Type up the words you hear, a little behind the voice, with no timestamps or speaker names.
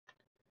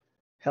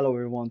Hello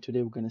everyone,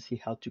 today we're going to see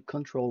how to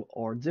control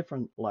our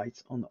different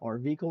lights on our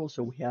vehicle.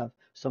 So we have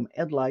some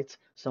headlights,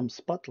 some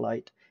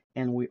spotlight,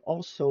 and we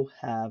also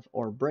have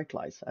our brake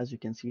lights. As you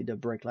can see, the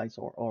brake lights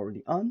are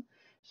already on.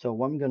 So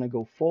when I'm going to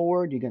go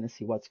forward, you're going to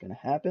see what's going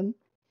to happen.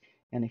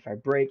 And if I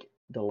brake,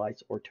 the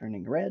lights are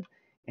turning red.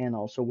 And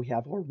also we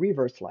have our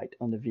reverse light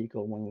on the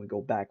vehicle when we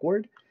go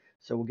backward.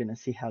 So we're going to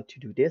see how to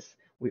do this.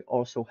 We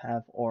also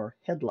have our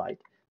headlight.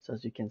 So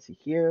as you can see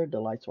here, the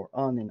lights are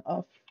on and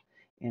off,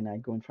 and I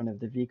go in front of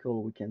the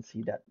vehicle, we can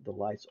see that the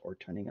lights are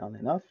turning on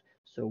and off.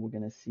 So we're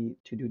going to see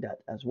to do that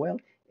as well.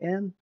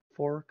 And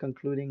for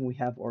concluding, we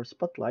have our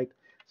spotlight.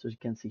 So as you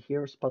can see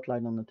here,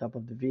 spotlight on the top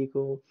of the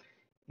vehicle,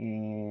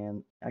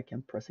 and I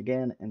can press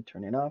again and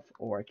turn it off,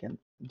 or I can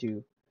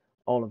do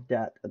all of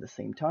that at the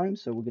same time.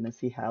 So we're going to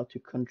see how to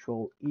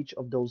control each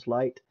of those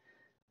lights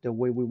the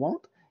way we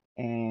want,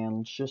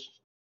 and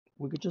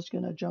we're just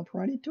going to jump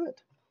right into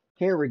it.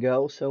 Here we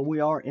go. So we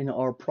are in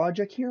our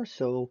project here.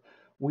 So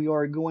we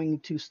are going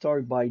to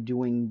start by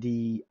doing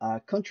the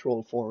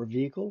control for our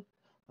vehicle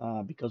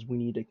because we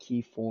need a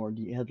key for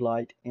the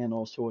headlight and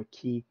also a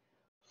key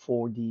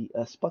for the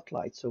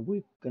spotlight. So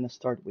we're going to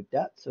start with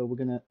that. So we're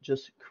going to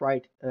just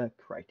we're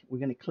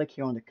going to click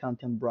here on the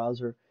content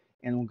browser,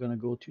 and we're going to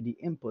go to the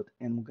input,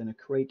 and we're going to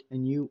create a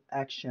new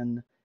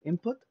action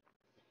input.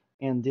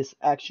 And this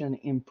action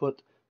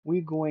input,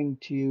 we're going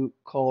to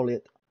call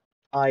it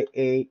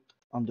IA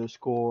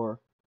underscore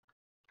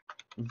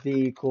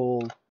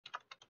vehicle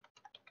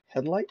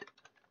headlight.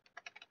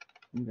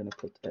 I'm gonna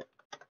put it,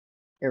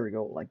 there we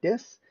go, like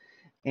this.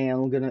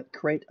 And we're gonna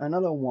create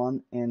another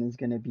one, and it's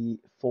gonna be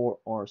for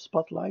our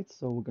spotlight.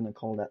 So we're gonna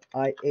call that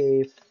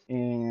IA,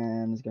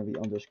 and it's gonna be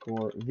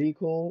underscore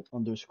vehicle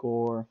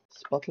underscore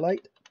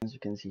spotlight. As you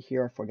can see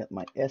here, I forgot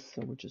my S,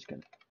 so we're just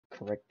gonna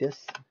correct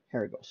this.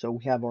 Here we go. So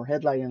we have our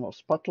headlight and our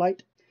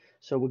spotlight.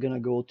 So we're gonna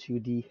go to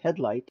the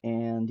headlight,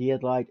 and the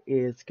headlight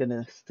is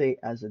gonna stay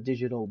as a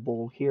digital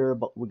ball here,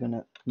 but we're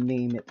gonna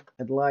name it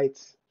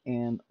headlights,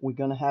 and we're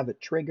gonna have a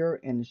trigger,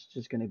 and it's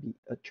just gonna be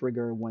a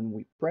trigger when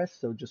we press.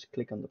 So just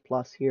click on the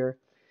plus here,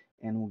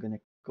 and we're gonna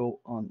go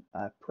on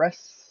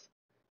press,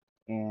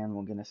 and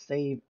we're gonna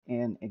save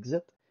and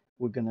exit.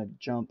 We're gonna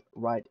jump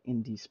right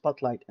in the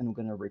spotlight, and we're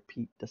gonna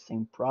repeat the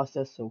same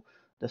process. So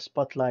the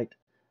spotlight,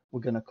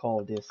 we're gonna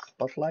call this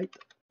spotlight,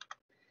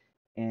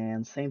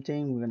 and same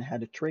thing, we're gonna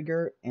have a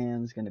trigger,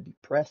 and it's gonna be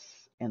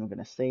press, and we're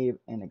gonna save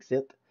and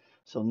exit.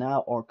 So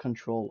now our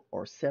control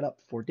or setup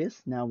for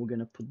this, now we're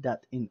gonna put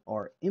that in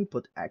our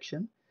input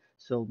action.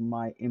 So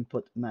my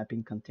input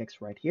mapping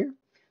context right here.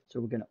 So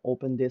we're gonna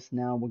open this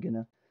now. We're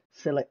gonna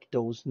select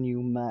those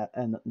new map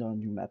and not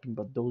new mapping,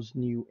 but those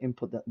new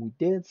input that we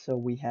did. So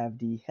we have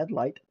the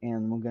headlight,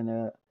 and we're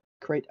gonna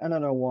create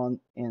another one,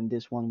 and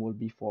this one will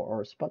be for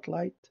our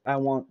spotlight. I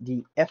want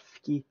the F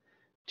key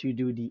to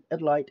do the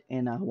headlight,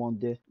 and I want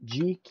the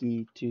G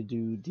key to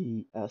do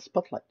the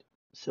spotlight.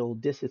 So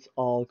this is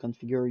all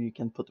configured. You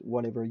can put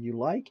whatever you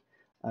like.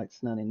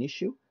 It's not an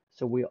issue.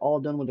 So we're all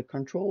done with the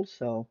control.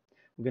 So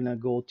we're gonna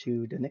go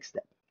to the next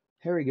step.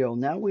 Here we go.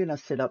 Now we're gonna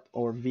set up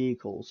our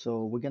vehicle.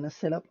 So we're gonna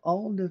set up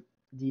all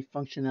the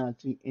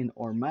functionality in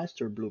our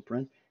master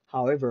blueprint.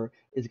 However,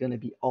 it's gonna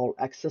be all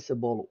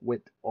accessible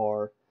with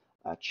our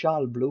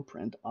child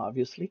blueprint,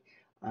 obviously.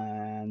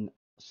 And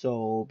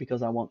so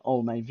because I want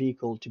all my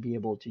vehicle to be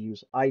able to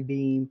use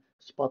I-beam,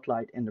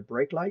 spotlight, and the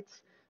brake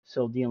lights.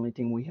 So the only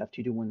thing we have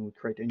to do when we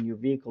create a new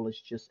vehicle is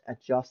just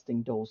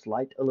adjusting those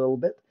lights a little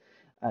bit,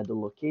 the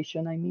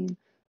location I mean.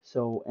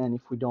 So, and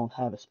if we don't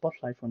have a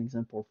spotlight, for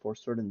example, for a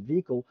certain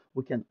vehicle,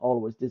 we can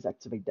always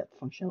deactivate that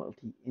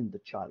functionality in the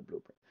child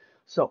blueprint.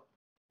 So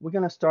we're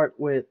gonna start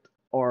with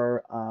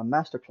our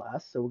master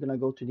class. So we're gonna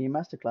go to the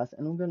master class,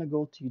 and we're gonna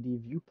go to the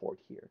viewport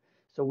here.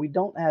 So we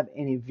don't have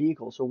any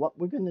vehicle. So what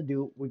we're going to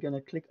do, we're going to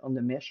click on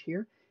the mesh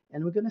here,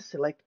 and we're going to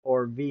select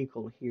our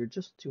vehicle here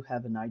just to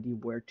have an idea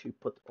where to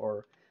put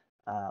our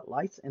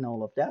lights and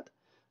all of that.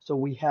 So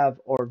we have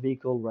our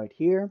vehicle right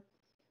here.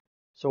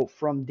 So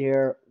from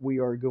there, we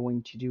are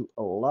going to do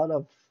a lot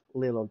of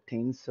little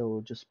things.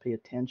 So just pay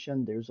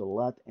attention. There's a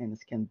lot, and it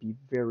can be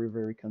very,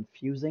 very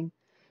confusing.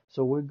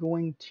 So we're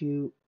going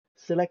to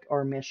select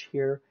our mesh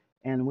here,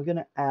 and we're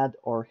going to add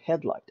our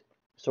headlight.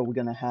 So we're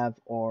going to have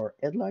our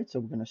headlight. So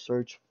we're going to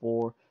search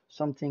for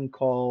something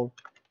called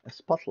a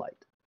spotlight,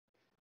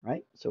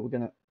 right? So we're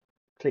going to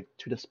click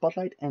to the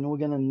spotlight, and we're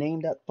going to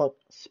name that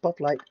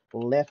spotlight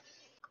left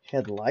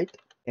headlight,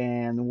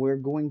 and we're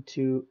going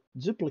to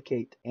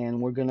duplicate, and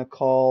we're going to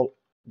call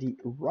the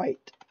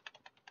right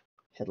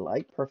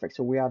headlight. Perfect.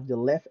 So we have the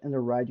left and the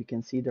right. You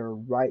can see they're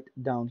right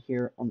down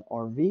here on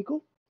our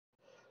vehicle.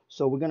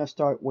 So we're going to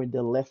start with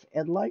the left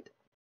headlight.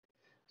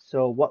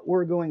 So what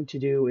we're going to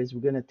do is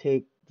we're going to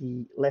take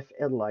the left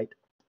headlight,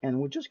 and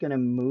we're just going to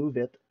move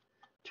it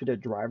to the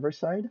driver's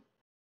side,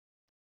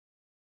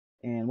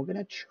 and we're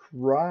going to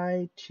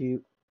try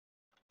to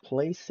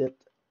place it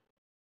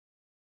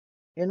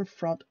in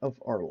front of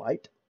our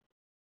light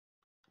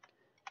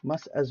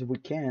much as we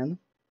can,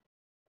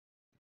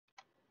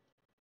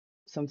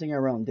 something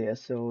around there.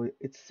 So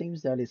it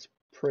seems that it's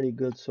pretty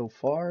good so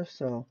far.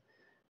 So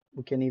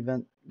We can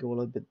even go a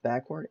little bit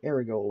backward. Here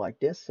we go, like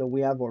this. So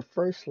we have our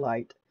first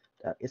light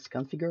that is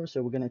configured.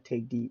 So we're going to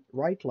take the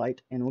right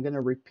light and we're going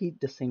to repeat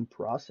the same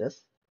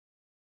process.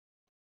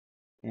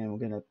 And we're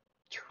going to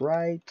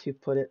try to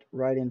put it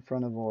right in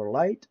front of our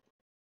light,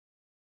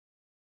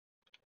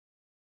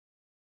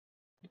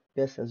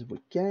 best as we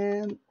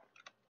can.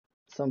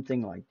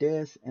 Something like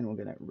this, and we're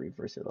going to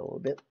reverse it a little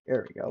bit.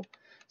 There we go.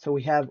 So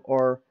we have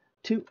our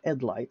two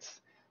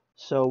headlights.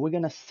 So we're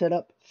going to set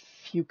up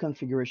few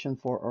configuration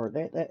for our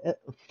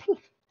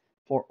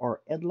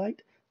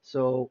headlight.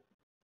 So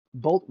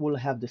both will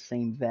have the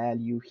same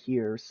value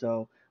here.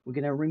 So we're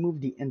going to remove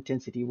the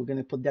intensity. We're going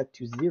to put that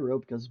to 0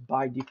 because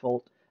by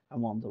default I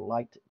want the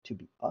light to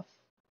be off.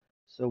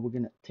 So we're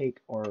going to take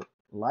our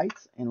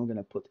lights and we're going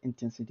to put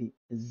intensity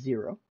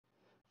 0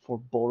 for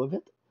both of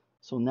it.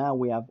 So now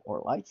we have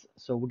our lights.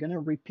 So we're going to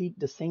repeat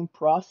the same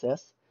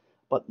process,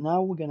 but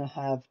now we're going to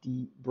have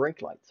the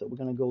brake lights. So we're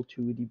going to go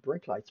to the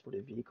brake lights for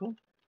the vehicle,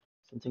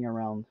 something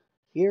around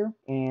here,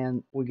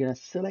 and we're going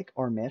to select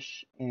our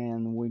mesh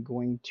and we're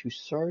going to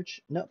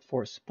search not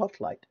for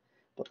spotlight,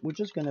 but we're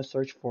just going to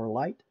search for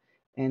light,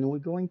 and we're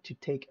going to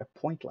take a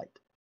point light.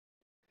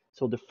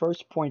 So the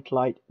first point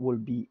light will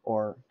be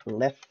our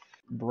left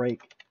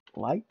brake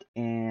light,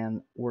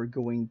 and we're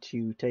going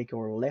to take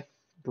our left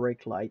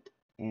brake light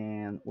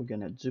and we're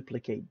going to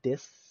duplicate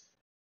this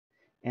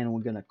and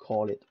we're going to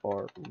call it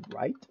our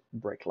right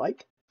brake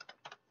light.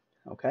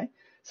 Okay,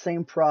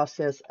 same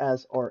process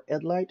as our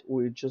headlight.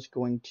 We're just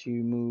going to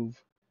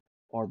move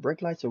our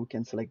brake light so we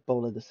can select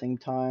both at the same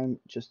time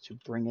just to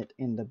bring it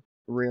in the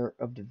rear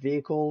of the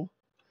vehicle,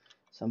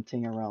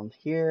 something around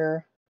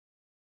here.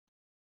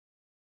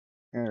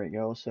 There we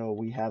go. So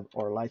we have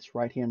our lights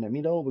right here in the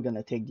middle. We're going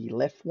to take the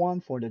left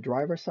one for the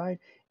driver side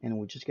and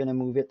we're just going to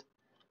move it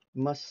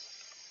must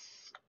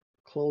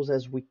close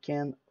as we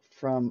can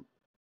from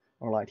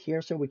our light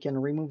here so we can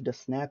remove the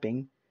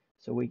snapping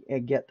so we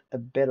get a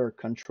better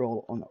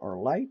control on our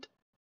light.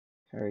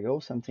 There we go,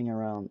 something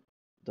around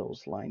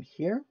those lines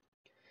here.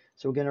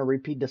 So we're going to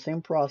repeat the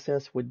same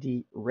process with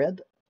the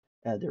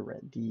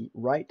the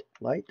right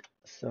light.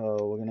 So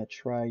we're going to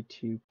try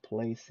to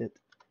place it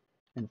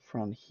in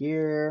front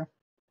here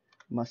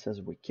much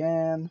as we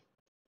can.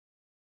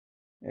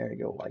 There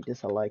you go, like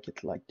this. I like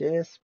it like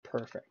this.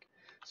 Perfect.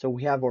 So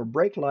we have our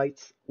brake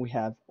lights, we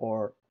have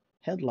our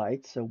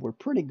headlights, so we're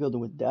pretty good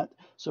with that.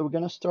 So we're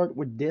going to start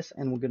with this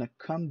and we're going to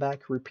come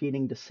back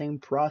repeating the same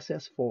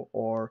process for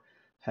our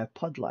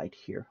pod light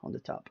here on the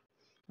top.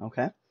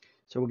 Okay,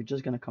 so we're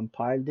just going to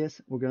compile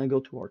this. We're going to go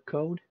to our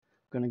code,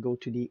 we're going to go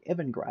to the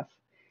event graph,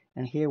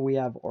 and here we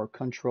have our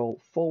control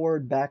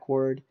forward,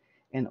 backward,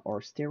 and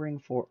our steering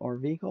for our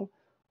vehicle.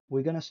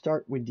 We're going to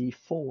start with the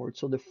forward.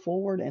 So the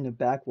forward and the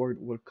backward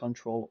will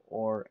control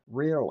our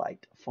rear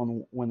light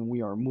from when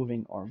we are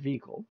moving our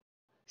vehicle.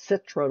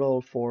 Set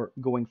throttle for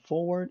going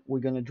forward. We're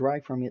going to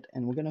drag from it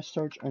and we're going to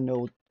search a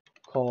node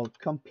called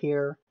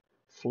compare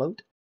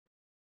float.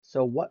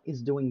 So what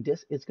is doing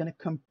this? It's going to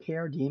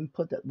compare the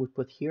input that we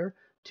put here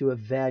to a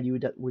value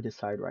that we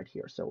decide right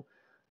here. So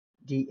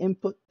the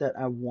input that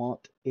I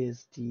want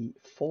is the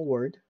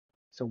forward.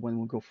 So when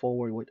we go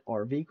forward with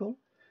our vehicle,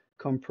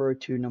 compared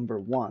to number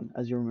 1.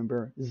 As you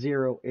remember,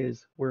 0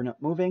 is we're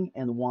not moving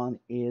and 1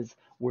 is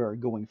we're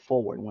going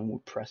forward when we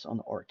press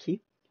on our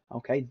key.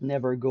 Okay,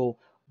 never go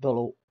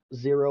below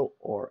 0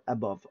 or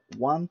above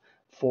 1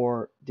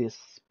 for this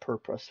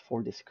purpose,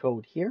 for this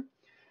code here.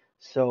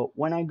 So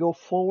when I go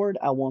forward,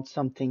 I want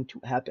something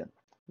to happen.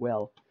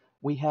 Well,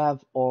 we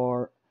have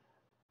our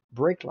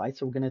brake lights.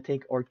 So we're going to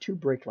take our two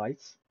brake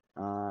lights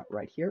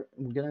right here.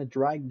 We're going to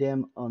drag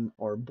them on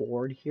our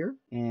board here.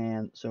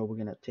 And so we're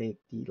going to take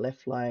the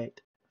left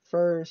light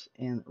first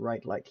and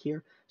right light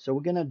here. So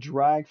we're going to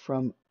drag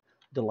from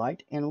the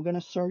light and we're going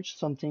to search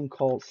something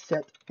called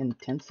set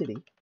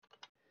intensity.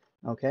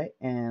 Okay,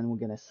 and we're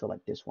going to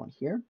select this one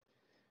here.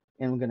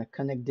 And we're going to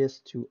connect this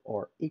to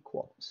our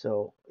equal.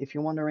 So if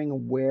you're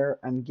wondering where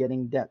I'm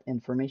getting that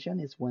information,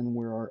 it's when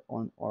we're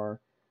on our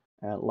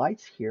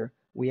lights here,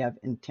 we have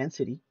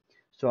intensity.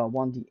 So I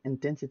want the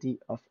intensity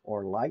of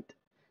our light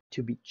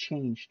to be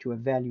changed to a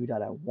value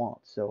that I want.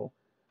 So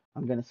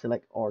I'm going to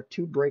select our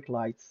two brake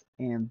lights,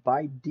 and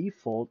by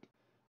default,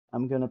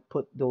 I'm going to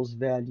put those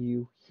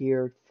value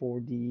here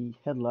for the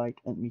headlight.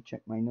 Let me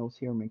check my notes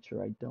here, make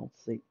sure I don't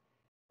say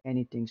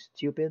anything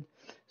stupid.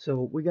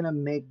 So we're going to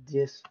make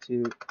this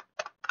to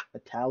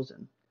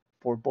 1,000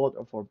 for both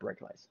of our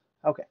brake lights.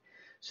 Okay,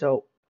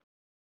 so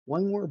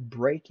when we're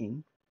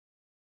braking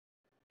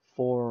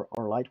for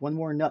our light, when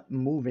we're not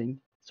moving,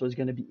 so it's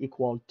going to be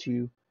equal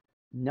to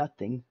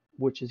nothing,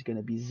 which is going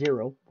to be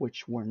 0,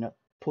 which we're not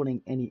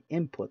putting any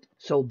input.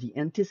 So the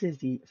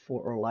intensity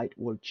for our light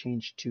will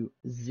change to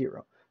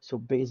 0. So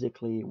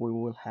basically we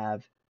will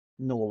have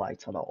no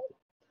lights at all.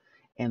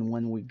 And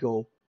when we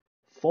go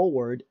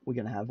forward, we're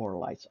going to have our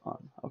lights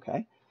on.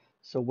 Okay,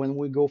 so when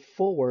we go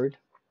forward,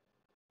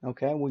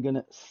 okay, we're going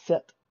to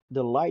set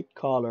the light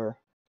color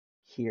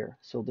here.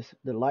 So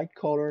the light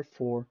color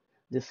for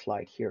this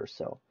light here.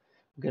 So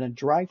we're going to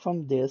drag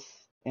from this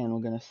and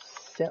we're going to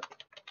set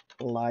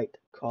light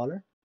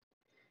color,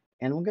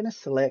 and we're gonna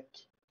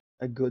select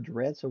a good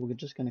red. So we're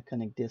just gonna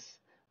connect this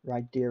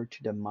right there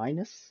to the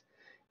minus,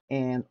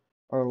 and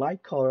our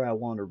light color, I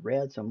want a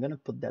red, so I'm gonna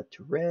put that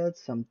to red,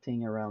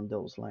 something around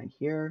those lines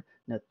here.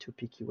 Not too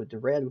picky with the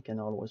red, we can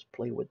always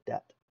play with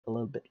that a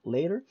little bit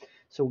later.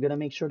 So we're gonna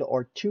make sure that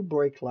our two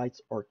brake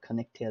lights are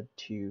connected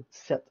to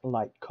set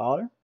light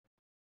color.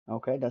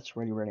 Okay, that's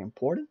really, really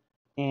important.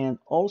 And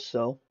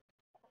also,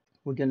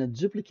 we're gonna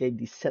duplicate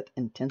the set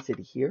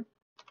intensity here,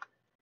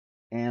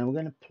 and we're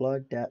gonna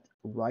plug that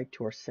right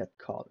to our set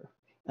color.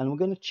 And we're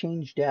gonna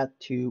change that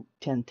to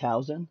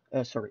 10,000,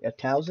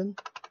 1,000.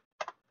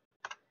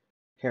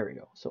 Here we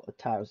go, so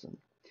 1,000.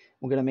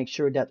 We're gonna make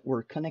sure that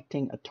we're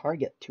connecting a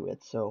target to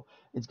it. So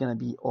it's gonna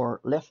be our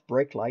left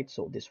brake light,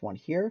 so this one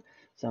here.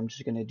 So I'm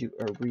just gonna do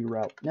a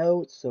reroute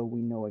node so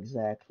we know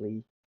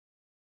exactly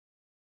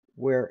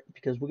where,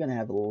 because we're gonna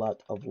have a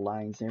lot of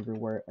lines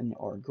everywhere in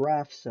our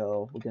graph.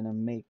 So we're gonna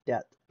make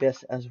that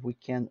best as we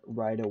can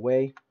right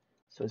away.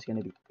 So it's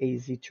gonna be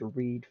easy to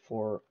read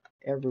for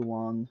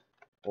everyone,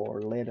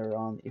 or later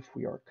on if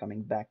we are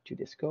coming back to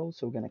this code.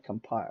 So we're gonna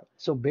compile.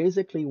 So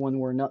basically when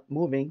we're not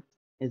moving,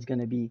 it's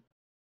gonna be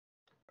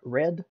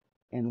red,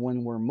 and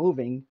when we're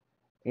moving,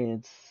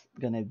 it's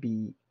gonna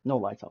be no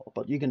lights at all.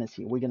 But you're gonna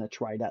see, we're gonna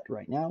try that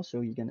right now.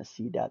 So you're gonna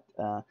see that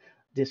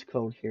this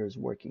code here is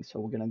working. So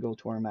we're gonna go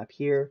to our map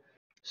here.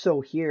 So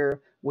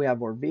here we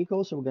have our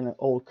vehicle. So we're gonna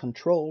hold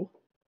Control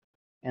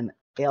and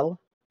L,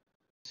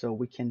 so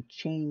we can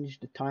change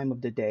the time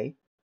of the day.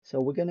 So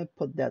we're gonna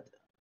put that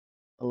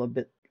a little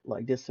bit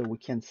like this so we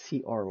can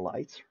see our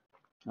lights.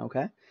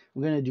 Okay,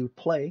 we're gonna do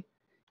play,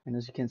 and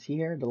as you can see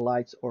here, the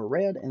lights are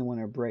red, and when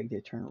I brake, they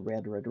turn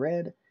red, red,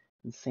 red,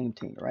 and same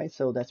thing, right?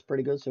 So that's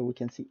pretty good. So we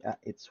can see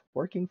it's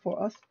working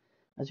for us.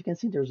 As you can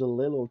see, there's a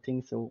little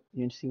thing, so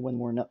you can see when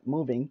we're not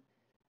moving,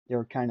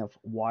 they're kind of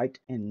white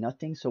and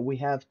nothing. So we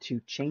have to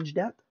change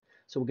that.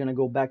 So we're gonna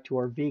go back to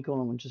our vehicle,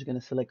 and we're just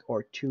gonna select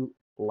our two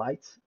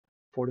lights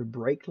for the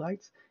brake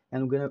lights,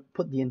 and we're gonna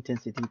put the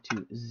intensity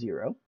to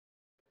 0.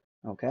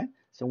 Okay,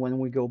 so when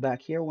we go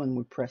back here, when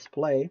we press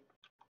play,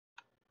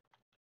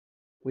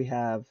 we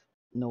have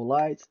no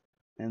lights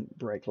and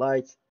brake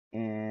lights,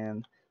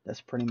 and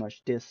that's pretty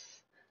much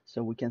this.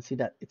 So we can see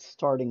that it's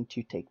starting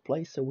to take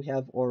place. So we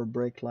have our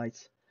brake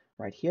lights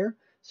right here.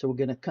 So we're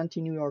going to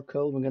continue our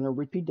code. We're going to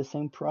repeat the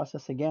same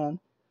process again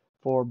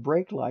for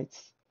brake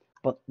lights,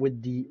 but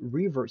with the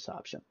reverse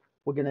option.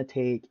 We're going to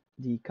take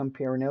the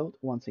compare node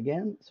once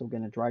again. So we're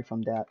going to drag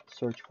from that,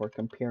 search for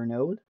compare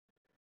node.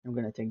 I'm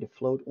going to take the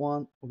float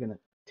one. We're going to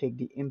take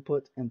the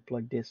input and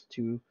plug this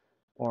to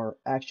our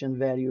action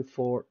value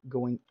for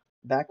going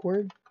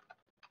backward.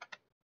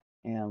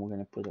 And we're going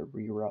to put a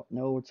reroute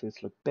node so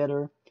it's look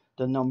better.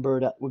 The number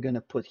that we're going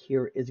to put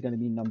here is going to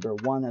be number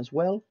 1 as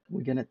well.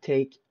 We're going to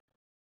take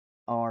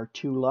our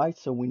two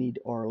lights. So we need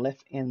our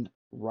left and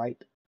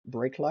right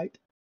brake light.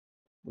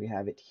 We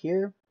have it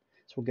here.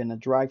 So we're going to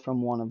drag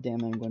from one of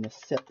them, and I'm going to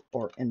set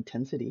our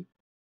intensity.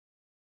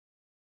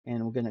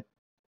 And we're going to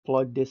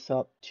plug this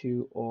up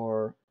to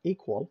our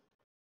equal.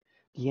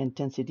 The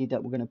intensity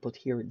that we're going to put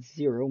here is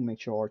 0.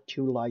 Make sure our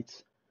two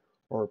lights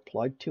are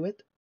plugged to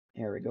it.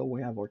 There we go.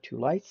 We have our two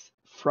lights.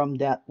 From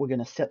that, we're going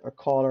to set our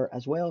color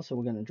as well. So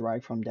we're going to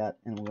drag from that,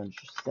 and we're going to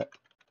just set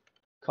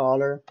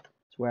color.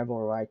 So we have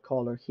our right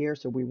color here.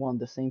 So we want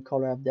the same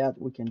color of that.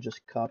 We can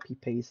just copy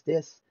paste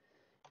this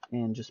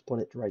and just put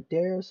it right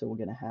there. So we're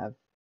going to have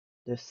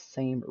the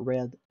same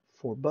red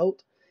for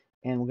both.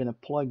 And we're going to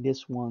plug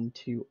this one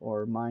to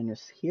our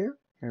minus here.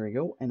 Here we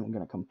go. And we're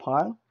going to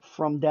compile.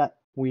 From that,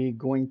 we're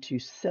going to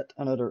set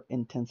another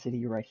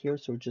intensity right here.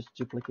 So just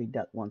duplicate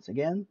that once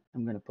again.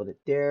 I'm going to put it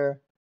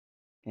there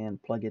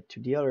and plug it to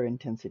the other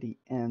intensity.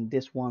 And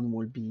this one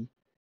will be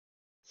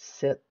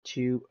set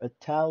to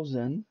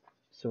 1,000.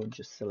 So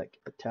just select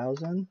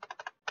 1,000.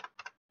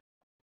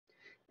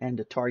 And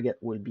the target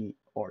will be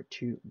our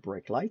two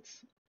brake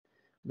lights.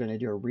 We're going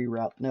to do a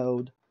reroute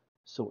node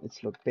so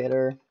it's look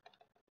better.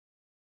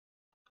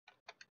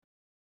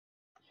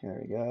 Here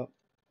we go.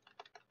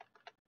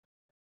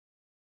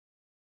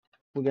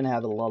 We're going to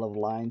have a lot of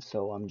lines,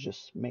 so I'm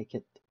just make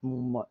it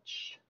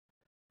much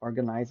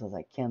organized as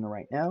I can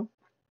right now.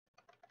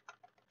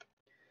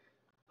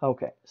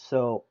 Okay,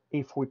 so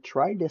if we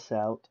try this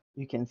out,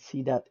 you can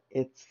see that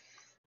it's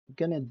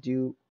gonna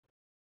do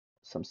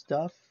some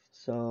stuff.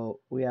 So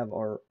we have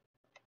our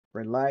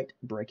red light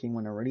braking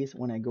when I release.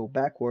 When I go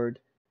backward,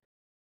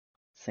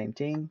 same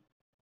thing.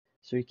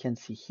 So you can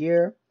see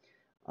here,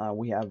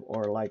 we have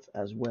our lights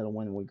as well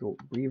when we go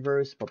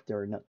reverse, but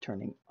they're not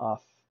turning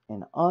off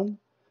and on.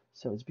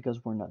 So it's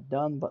because we're not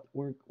done, but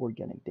we're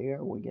getting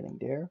there. We're getting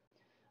there.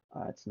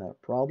 It's not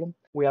a problem.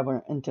 We have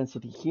our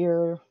intensity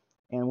here,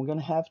 and we're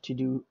gonna have to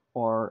do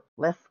our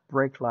left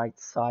brake light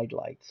side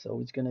light.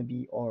 So it's gonna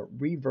be our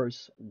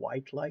reverse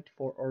white light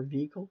for our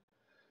vehicle.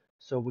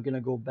 So we're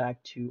gonna go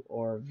back to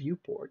our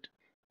viewport,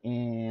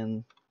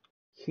 and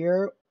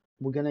here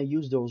we're gonna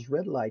use those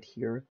red light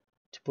here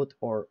to put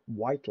our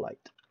white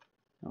light.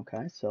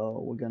 Okay,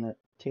 so we're gonna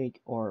take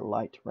our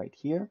light right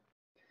here,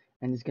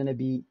 and it's gonna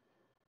be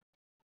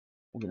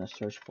we're gonna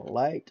search for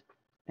light,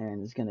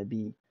 and it's gonna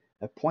be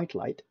a point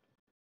light.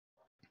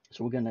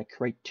 So we're gonna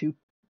create 2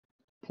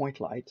 point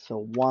lights. So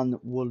one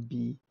will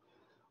be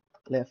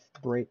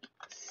left brake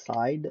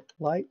side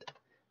light,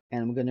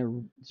 and we're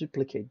gonna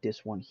duplicate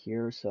this one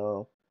here.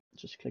 So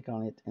just click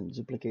on it and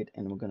duplicate,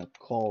 and we're gonna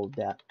call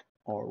that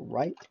our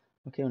right.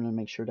 Okay, I'm gonna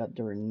make sure that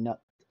they're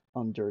not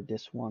under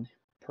this one.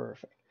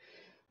 Perfect.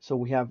 So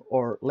we have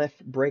our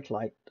left brake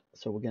light.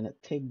 So we're gonna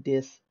take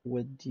this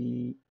with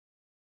the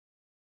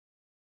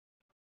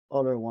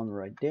other one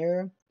right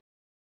there,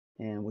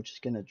 and we're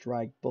just gonna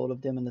drag both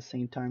of them at the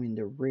same time in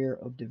the rear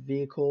of the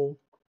vehicle.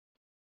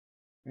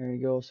 There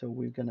you go. So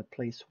we're gonna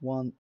place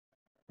one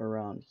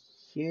around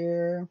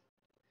here.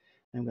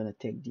 I'm gonna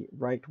take the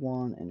right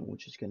one, and we're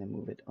just gonna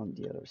move it on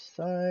the other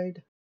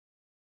side,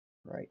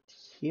 right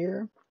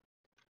here.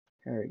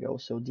 There we go.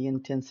 So the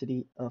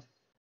intensity of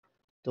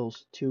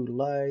those 2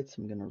 lights,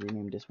 I'm gonna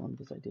rename this one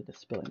because I did a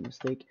spelling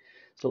mistake.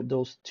 So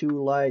those 2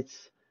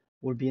 lights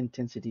will be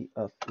intensity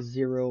of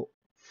 0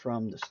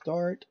 from the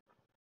start.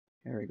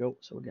 There we go.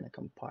 So we're gonna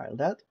compile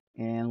that,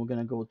 and we're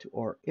gonna go to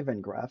our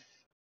event graph,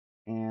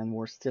 and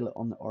we're still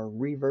on our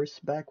reverse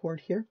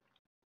backward here.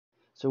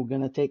 So we're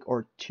gonna take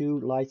our 2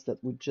 lights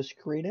that we just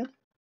created.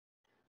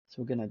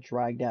 So we're gonna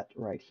drag that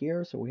right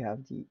here. So we're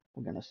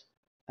gonna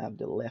have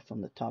the left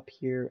on the top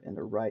here and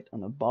the right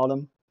on the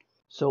bottom.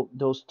 So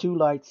those 2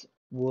 lights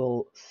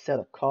will set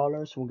a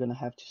color. So we're gonna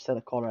have to set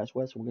a color as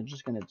well. So we're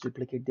just gonna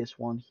duplicate this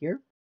one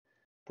here,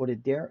 put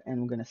it there,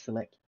 and we're gonna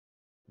select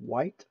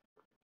white.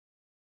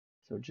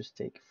 So just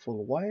take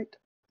full white.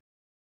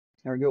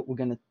 There we go. We're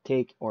gonna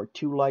take our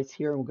 2 lights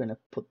here, and we're gonna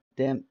put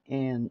them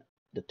in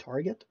the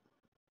target,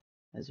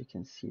 as you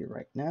can see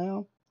right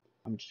now.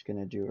 I'm just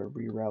gonna do a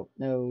reroute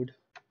node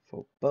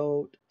for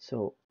both.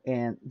 So,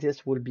 and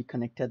this will be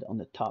connected on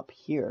the top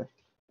here,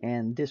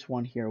 and this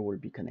one here will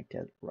be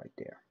connected right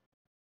there.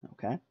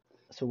 Okay,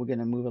 so we're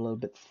gonna move a little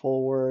bit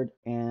forward,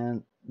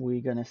 and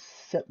we're gonna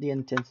set the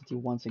intensity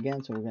once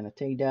again. So we're gonna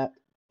take that,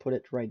 put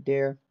it right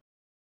there,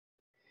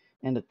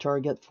 and the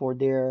target for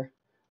there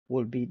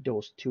will be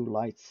those 2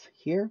 lights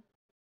here.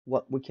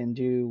 What we can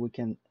do, we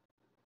can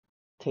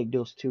take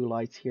those 2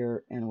 lights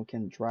here, and we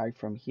can drag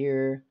from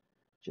here,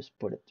 just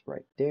put it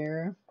right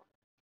there.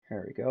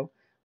 There we go.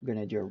 We're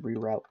gonna do a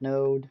reroute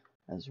node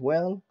as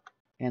well,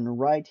 and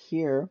right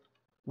here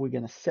we're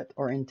gonna set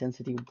our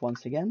intensity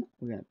once again.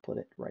 We're gonna put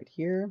it right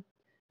here.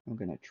 I'm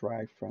gonna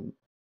drag from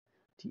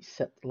the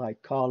set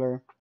light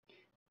color,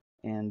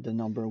 and the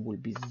number will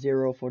be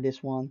 0 for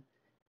this one,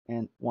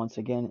 and once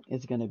again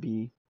it's gonna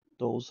be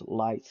those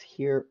lights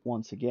here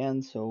once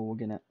again. So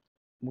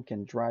we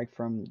can drag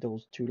from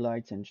those 2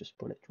 lights and just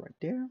put it right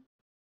there.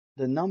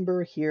 The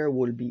number here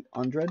will be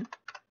 100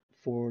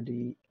 for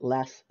the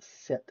last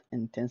set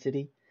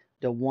intensity.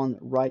 The one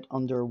right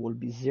under will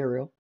be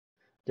 0.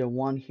 The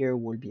one here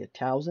will be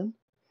 1000,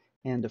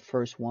 and the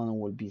first one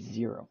will be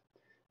 0.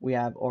 We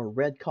have our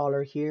red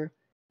color here,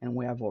 and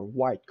we have our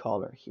white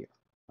color here.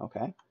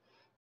 Okay,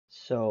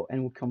 so,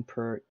 and we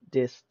compare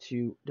this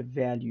to the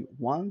value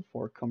 1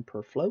 for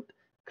compare float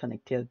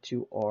connected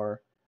to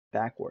our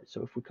backward.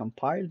 So if we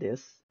compile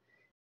this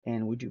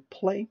and we do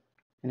play,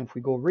 and if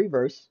we go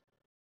reverse,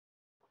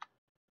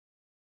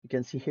 you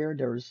can see here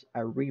I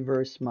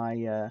reverse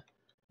my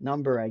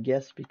number, I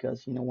guess,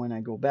 because when I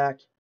go back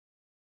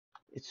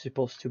it's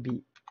supposed to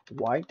be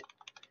white,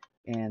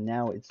 and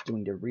now it's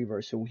doing the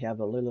reverse. So we have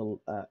a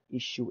little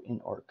issue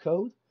in our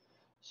code.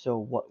 So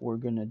what we're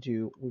gonna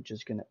do, we're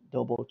just gonna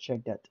double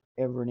check that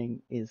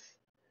everything is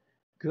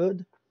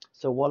good.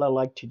 So what I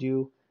like to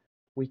do,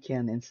 we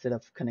can, instead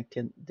of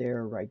connecting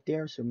there right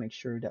there, so make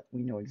sure that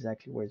we know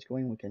exactly where it's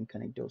going, we can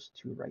connect those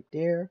 2 right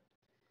there,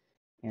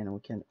 and we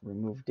can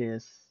remove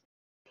this,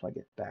 plug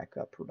it back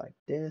up like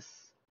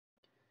this.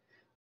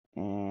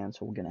 And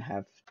so we're gonna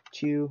have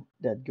 2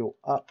 that go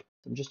up.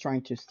 I'm just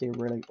trying to stay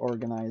really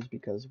organized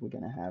because we're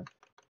gonna have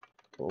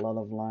a lot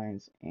of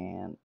lines,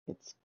 and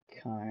this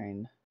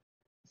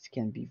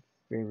can be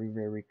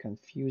very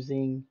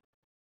confusing.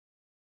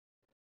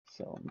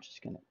 So I'm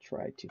just gonna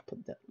try to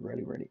put that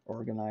really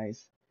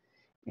organized,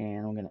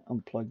 and I'm gonna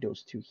unplug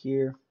those 2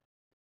 here.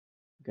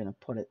 I'm gonna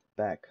put it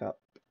back up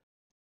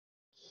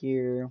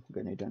here.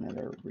 We're gonna do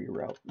another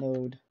reroute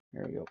node.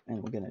 There we go.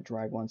 And we're gonna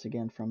drag once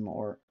again from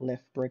our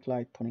left brake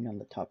light, putting on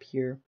the top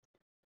here.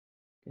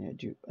 Gonna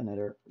do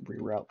another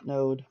reroute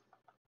node.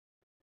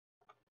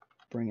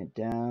 Bring it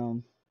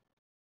down.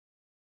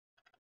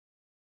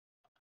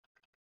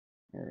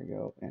 There we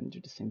go. And do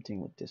the same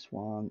thing with this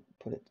one.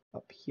 Put it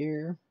up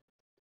here.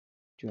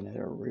 Do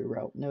another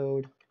reroute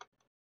node.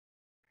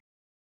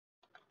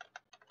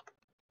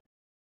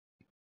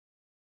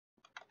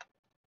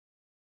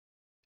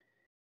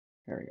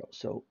 There we go.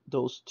 So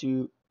those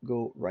 2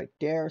 go right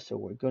there. So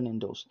we're good in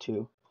those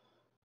 2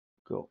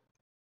 go.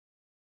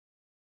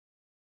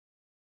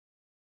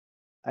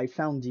 I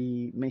found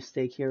the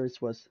mistake here. It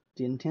was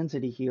the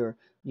intensity here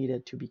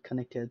needed to be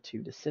connected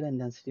to the set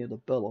intensity of the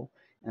below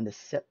and the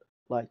set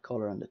light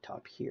color on the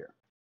top here.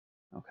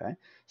 Okay,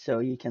 so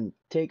you can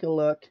take a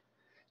look,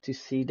 to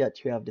see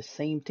that you have the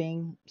same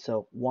thing.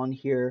 So one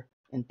here,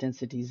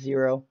 intensity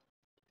 0,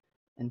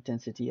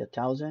 intensity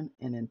 1000,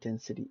 and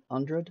intensity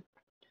 100.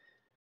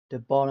 The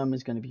bottom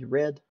is going to be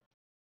red,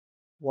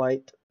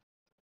 white,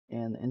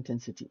 and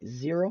intensity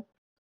 0.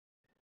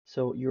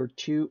 So your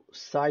two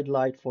side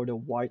light for the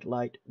white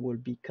light will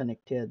be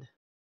connected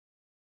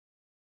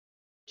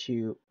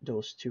to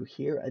those two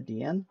here at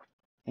the end,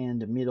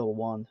 and the middle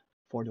one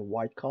for the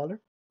white color.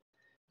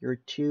 Your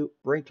two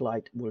brake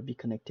light will be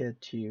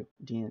connected to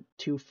the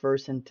two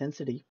first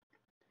intensity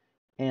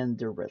and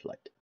the red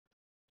light.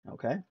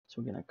 Okay,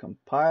 so we're gonna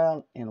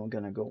compile and we're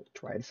gonna go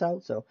try this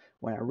out. So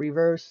when I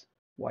reverse,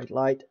 white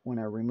light; when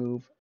I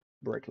remove,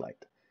 brake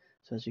light.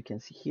 So as you can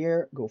see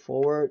here, go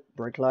forward,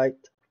 brake light;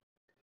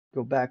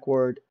 go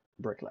backward,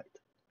 brake light.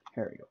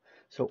 Here we go.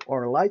 So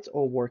our lights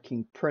are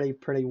working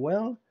pretty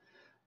well.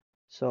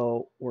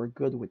 So we're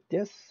good with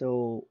this.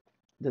 So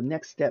the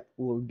next step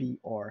will be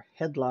our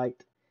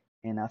headlight,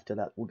 and after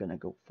that we're gonna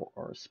go for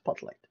our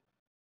spotlight.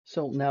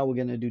 So now we're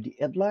gonna do the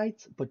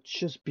headlights, but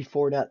just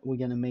before that we're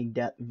gonna make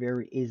that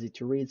very easy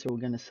to read. So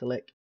we're gonna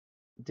select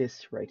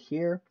this right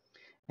here,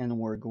 and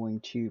we're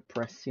going to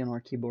press C on our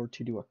keyboard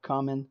to do a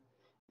command,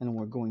 and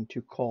we're going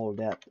to call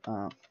that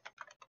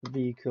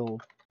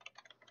vehicle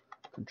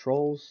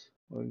controls.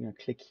 We're going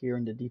to click here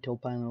in the detail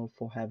panel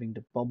for having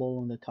the bubble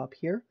on the top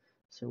here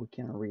so we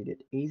can read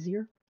it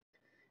easier.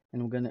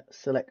 And we're going to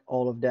select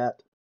all of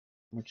that.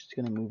 We're just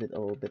going to move it a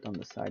little bit on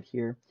the side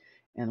here.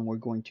 And we're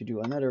going to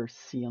do another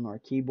C on our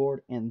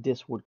keyboard, and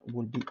this would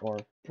be our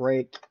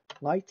brake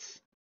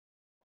lights.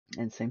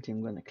 And same thing,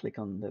 I'm going to click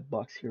on the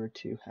box here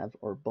to have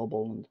our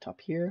bubble on the top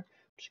here.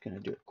 I'm just going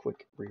to do a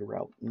quick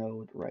reroute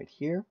node right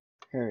here.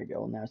 Here we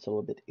go. Now it's a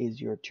little bit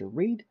easier to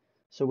read.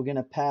 So we're going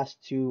to pass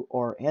to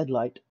our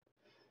headlight.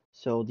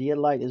 So the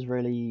headlight is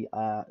really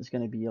is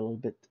going to be a little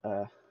bit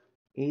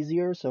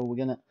easier. So we're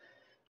going to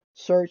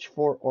search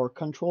for our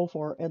control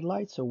for our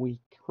headlight. So we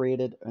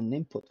created an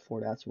input for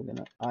that. So we're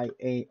going to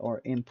IA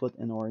our input,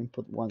 and our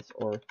input wants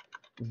our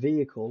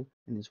vehicle,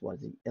 and this was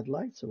the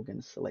headlight. So we're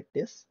going to select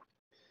this.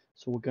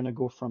 So we're going to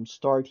go from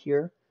start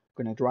here.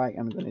 We're going to drag,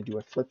 and I'm going to do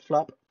a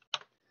flip-flop.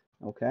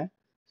 Okay.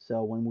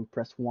 So when we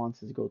press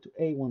once, it's go to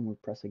A. When we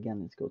press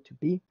again, it's go to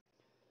B.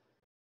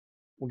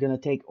 We're going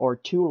to take our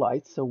two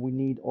lights. So we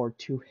need our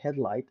two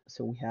headlight.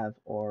 So we have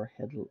our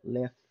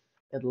left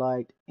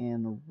headlight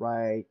and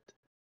right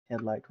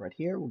headlight right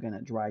here. We're going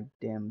to drag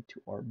them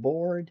to our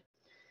board.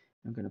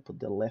 I'm going to put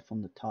the left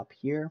on the top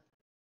here.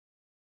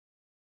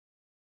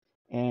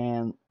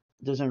 And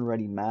it doesn't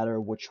really matter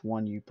which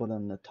one you put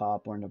on the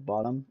top or on the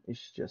bottom.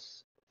 It's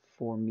just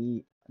for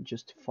me,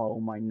 just to follow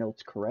my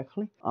notes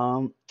correctly.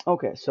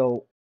 Okay,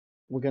 so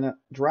we're gonna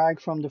drag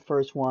from the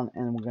first one,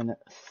 and we're gonna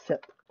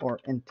set our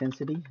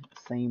intensity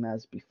same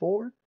as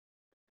before.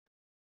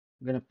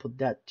 We're gonna put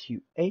that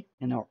to A,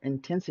 and our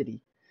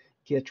intensity,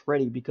 get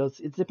ready, because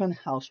it depends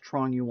how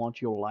strong you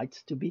want your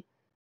lights to be.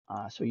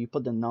 So you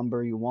put the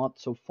number you want.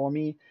 So for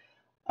me,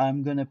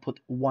 I'm gonna put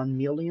 1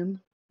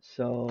 million.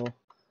 So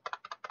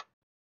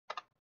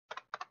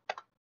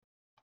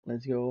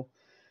let's go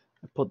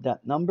put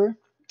that number,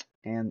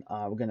 and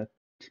we're gonna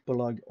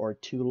plug our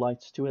two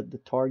lights to it, the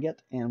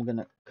target, and we're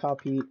gonna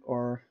copy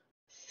our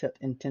set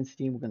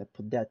intensity. We're gonna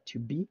put that to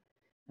B,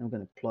 and we're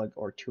gonna plug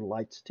our two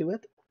lights to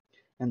it,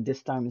 and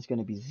this time it's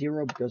gonna be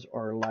 0 because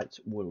our lights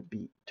will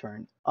be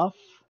turned off.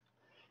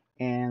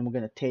 And we're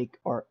gonna take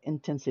our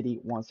intensity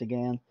once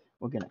again,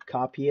 we're gonna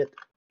copy it,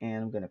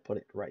 and we're gonna put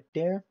it right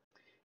there,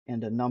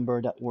 and the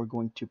number that we're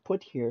going to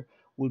put here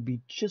will be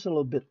just a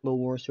little bit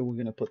lower, so we're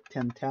gonna put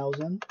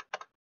 10,000.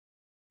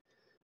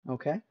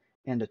 Okay,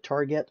 and the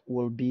target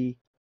will be,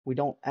 we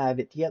don't have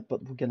it yet,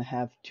 but we're gonna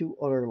have two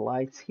other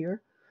lights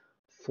here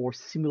for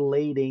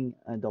simulating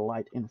the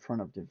light in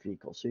front of the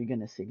vehicle. So you're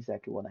gonna see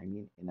exactly what I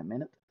mean in a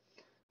minute.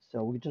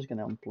 So we're just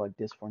gonna unplug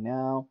this for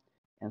now,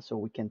 and so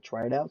we can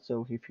try it out.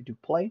 So if you do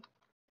play,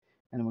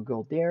 and we'll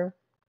go there,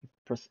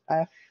 press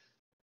F,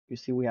 you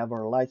see we have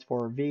our lights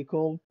for our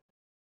vehicle,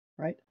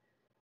 right?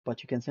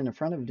 But you can see in the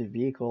front of the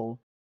vehicle,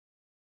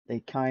 they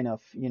kind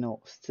of,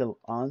 still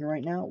on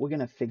right now. We're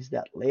gonna fix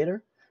that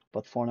later,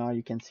 but for now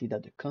you can see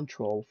that the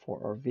control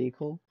for our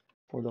vehicle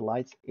for the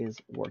lights is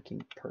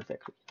working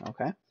perfectly.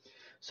 Okay,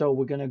 so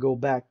we're gonna go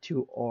back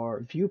to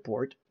our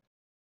viewport,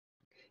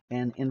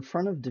 and in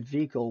front of the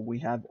vehicle we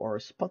have our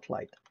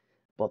spotlight,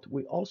 but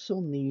we also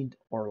need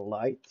our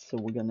light. So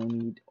we're gonna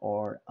need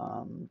our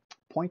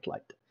point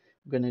light.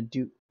 We're gonna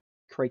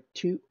create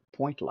two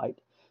point light.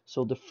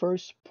 So the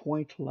first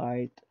point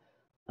light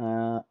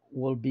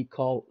will be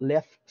called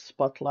left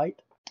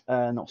spotlight.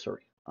 No,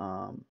 sorry.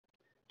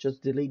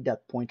 Just delete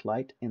that point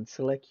light and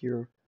select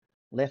your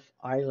left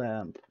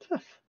island,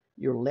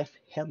 your left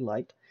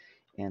headlight,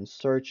 and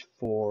search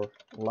for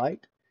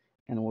light.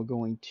 And we're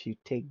going to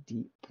take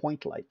the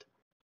point light.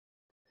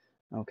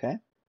 Okay,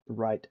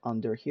 right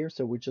under here.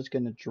 So we're just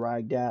going to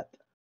drag that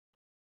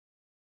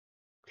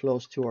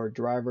close to our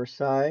driver's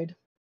side.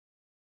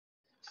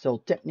 So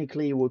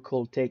technically we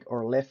could take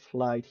our left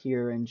light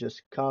here and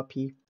just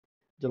copy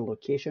the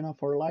location of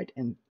our light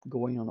and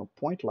going on a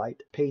point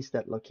light, paste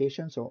that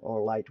location so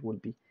our light will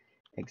be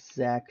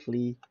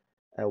exactly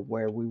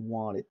where we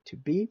want it to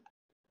be.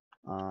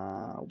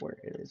 Where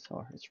it is,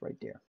 oh, it's right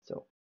there.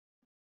 So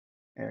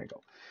there you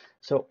go.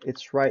 So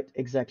it's right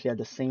exactly at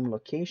the same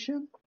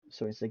location.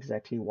 So it's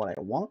exactly what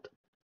I want.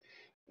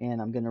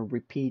 And I'm gonna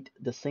repeat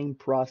the same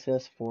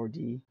process for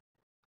the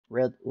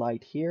red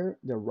light here,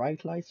 the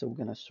right light. So we're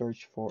gonna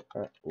search for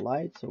a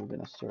light. So we're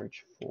gonna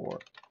search for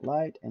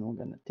light, and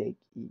we're gonna take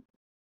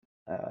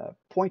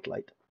point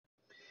light.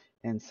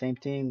 And same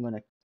thing, we're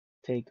gonna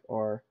take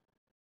our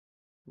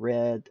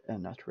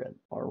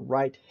our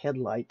right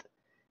headlight,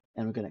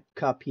 and we're gonna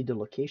copy the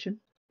location.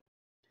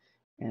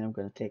 And I'm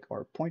gonna take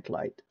our point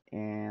light,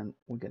 and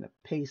we're gonna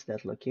paste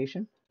that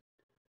location.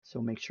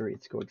 So make sure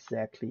it's go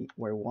exactly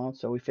where we want.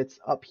 So if it's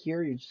up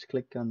here, you just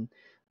click on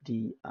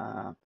the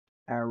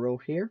arrow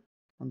here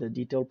on the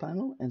detail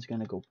panel, and it's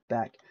gonna go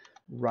back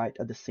right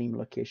at the same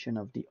location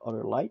of the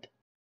other light.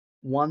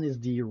 One is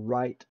the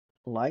right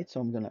light,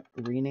 so I'm gonna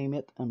rename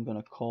it. I'm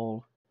gonna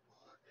call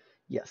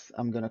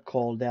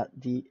that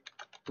the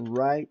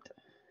right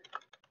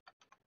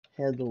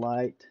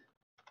headlight.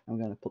 I'm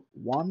gonna put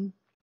 1,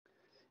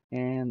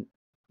 and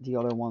the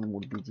other one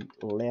would be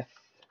the left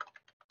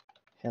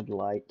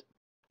headlight.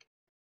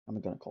 I'm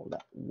gonna call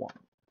that 1.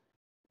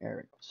 There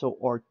we go. So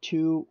our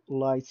 2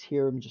 lights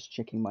here, I'm just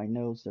checking my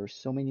notes. There's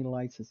so many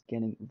lights, it's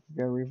getting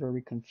very,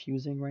 very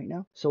confusing right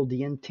now. So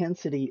the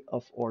intensity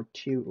of our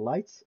 2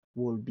 lights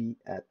will be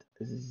at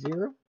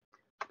 0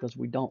 because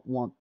we don't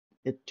want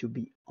it to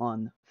be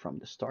on from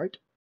the start.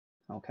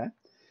 Okay.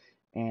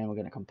 And we're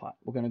gonna compile.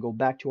 We're gonna go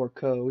back to our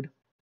code,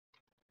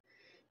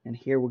 and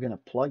here we're gonna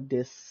plug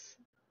this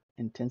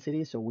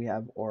intensity. So we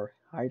have our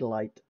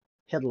headlight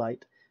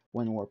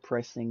when we're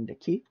pressing the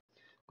key.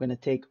 We're gonna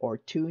take our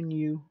 2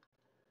 new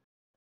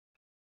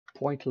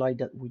point light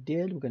that we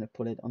did. We're going to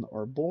put it on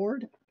our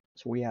board.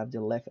 So we have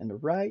the left and the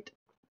right.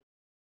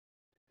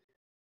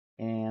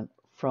 And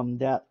from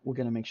that, we're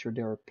going to make sure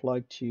they're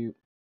plugged to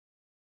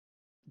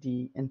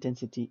the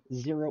intensity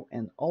 0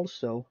 and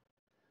also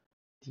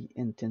the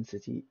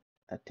intensity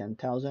at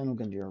 10,000. We're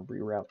going to do a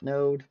reroute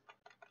node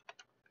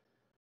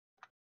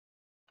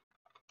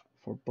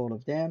for both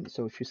of them.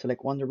 So if you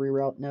select one, the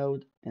reroute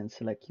node, and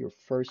select your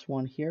first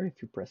one here,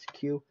 if you press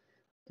Q,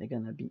 they're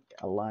going to be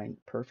aligned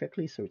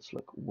perfectly. So it's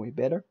look way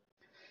better.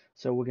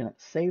 So we're going to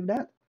save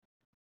that.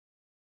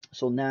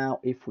 So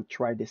now if we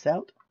try this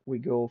out, we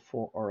go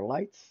for our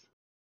lights.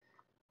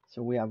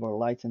 So we have our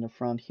lights in the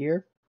front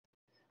here.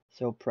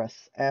 So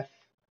press F,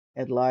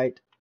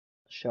 headlight,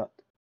 shut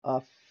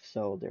off.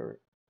 So they're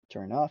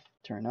turn off,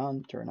 turn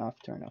on, turn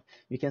off, turn off.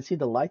 You can see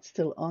the light's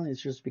still on.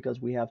 It's just because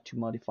we have to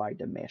modify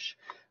the mesh.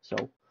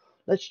 So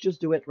let's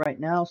just do it right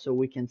now so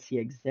we can see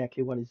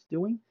exactly what it's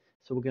doing.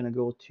 So we're going to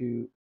go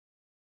to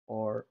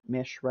our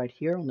mesh right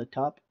here on the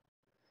top,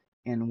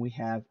 and we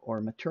have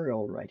our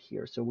material right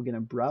here. So we're going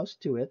to browse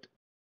to it,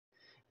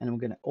 and we're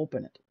going to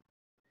open it.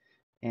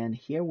 And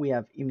here we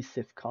have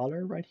emissive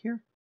color right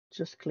here.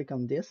 Just click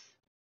on this.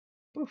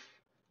 Poof.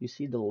 You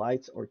see the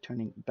lights are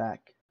turning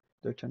back.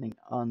 They're turning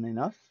on and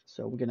off.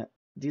 So we're gonna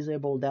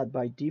disable that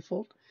by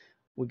default.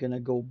 We're gonna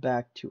go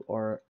back to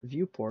our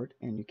viewport,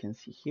 and you can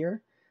see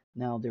here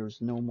now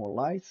there's no more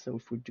lights. So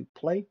if we do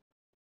play,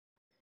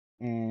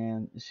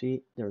 and you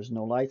see there's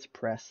no lights,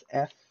 press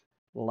F.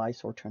 The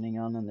lights are turning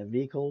on the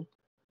vehicle.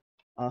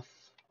 Off,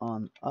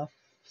 on, off.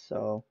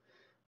 So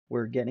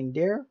we're getting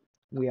there.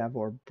 We have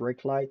our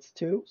brake lights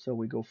too. So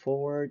we go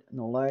forward,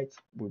 no lights,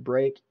 we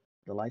brake,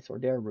 the lights are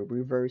there, we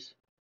reverse.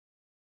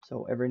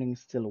 So everything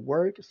still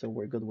works. So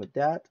we're good with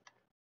that.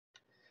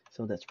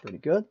 So that's pretty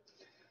good.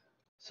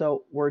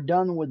 So we're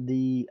done with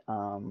the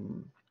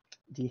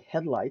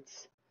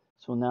headlights.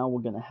 So now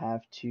we're gonna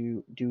have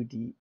to do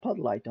the pod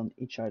light on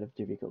each side of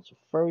the vehicle. So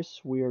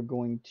first we are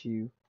going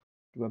to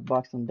do a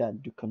box on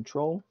that, do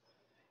control,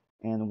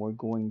 and we're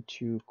going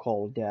to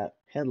call that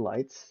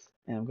headlights.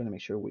 And I'm gonna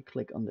make sure we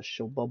click on the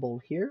show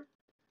bubble here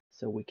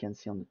so we can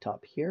see on the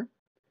top here.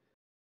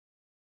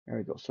 There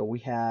we go. So we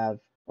have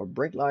our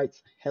brake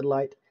lights,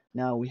 headlight.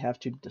 Now we have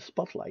to do the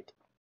spotlight.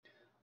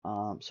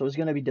 So it's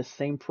going to be the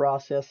same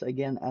process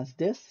again as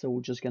this. So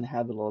we're just going to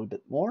have a little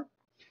bit more.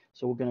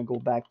 So we're going to go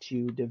back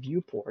to the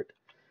viewport.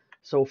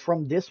 So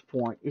from this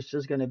point, it's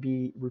just going to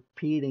be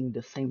repeating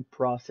the same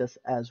process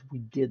as we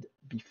did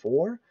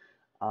before.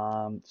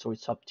 So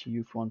it's up to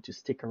you if you want to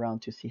stick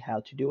around to see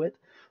how to do it,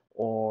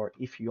 or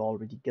if you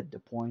already get the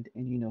point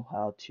and you know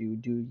how to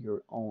do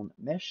your own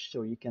mesh,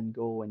 so you can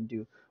go and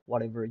do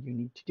whatever you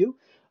need to do.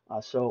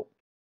 So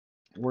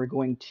we're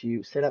going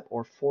to set up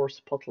our 4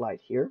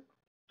 spotlight here.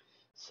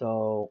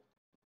 So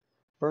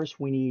first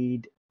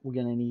we're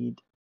gonna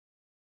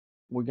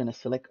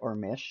select our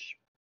mesh.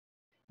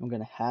 I'm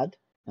gonna add,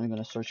 and I'm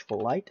gonna search for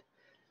light.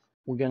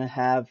 We're gonna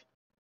have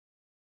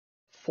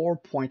 4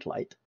 point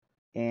light,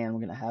 and we're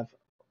gonna have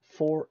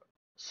 4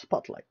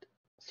 spotlight.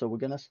 So we're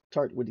gonna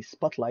start with the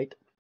spotlight,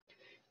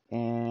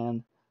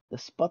 and the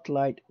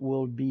spotlight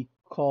will be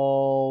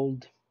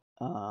called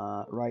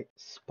right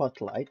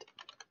spotlight.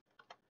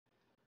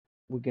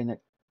 We're gonna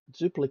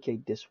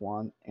duplicate this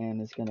one,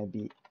 and it's gonna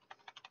be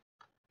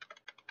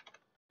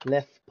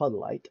left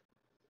spotlight.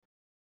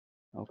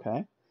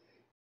 Okay,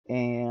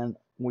 and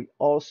we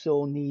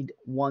also need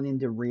one in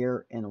the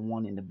rear and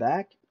one in the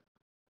back.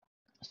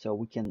 So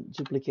we can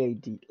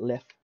duplicate the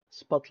left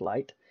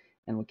spotlight,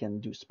 and we can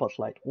do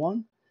spotlight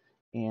 1,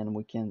 and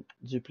we can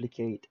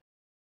duplicate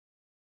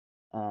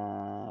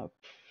uh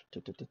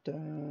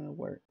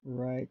where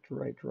right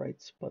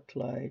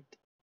spotlight,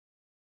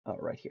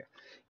 right here,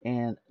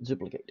 and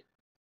duplicate.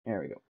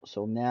 There we go.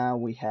 So now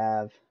we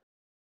have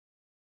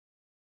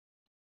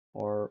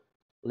our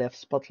left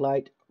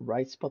spotlight,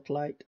 right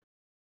spotlight,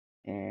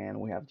 and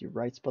we have the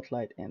right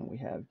spotlight, and we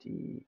have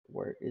the,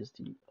 where is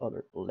the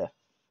other left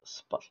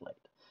spotlight?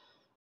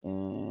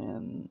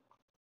 And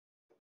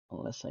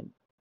unless I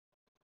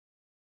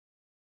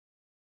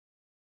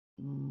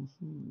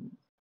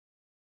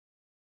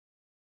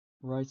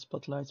right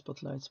spotlight,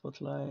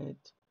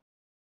 spotlight.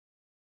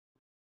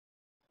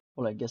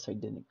 Well, I guess I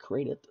didn't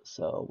create it,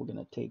 so we're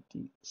gonna take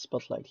the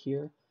spotlight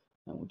here,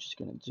 and we're just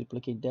gonna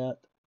duplicate that.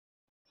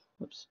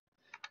 Whoops.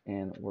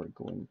 And we're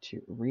going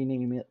to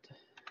rename it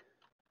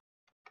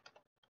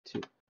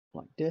to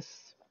like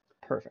this.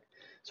 Perfect.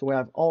 So we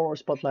have all our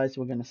spotlights.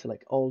 We're gonna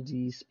select all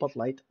the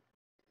spotlight.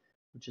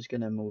 We're just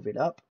gonna move it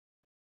up.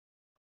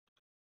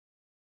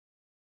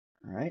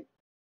 All right.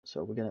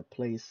 So we're gonna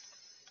place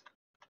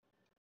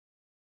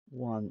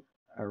one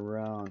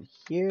around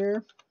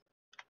here,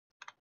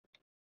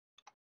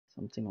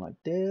 something like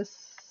this.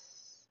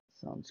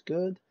 Sounds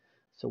good.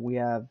 So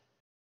we're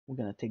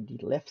gonna take the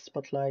left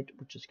spotlight.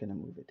 We're just gonna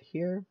move it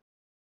here.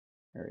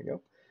 There we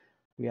go.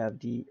 We have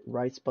the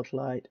right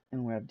spotlight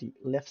and we have the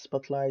left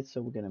spotlight,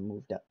 so we're gonna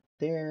move that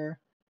there,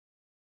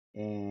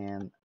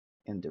 and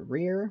in the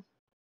rear.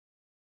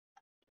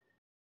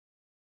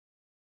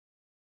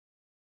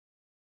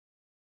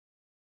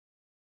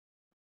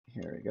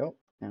 Here we go.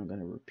 And I'm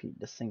gonna repeat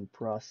the same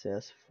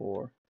process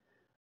for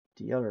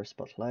the other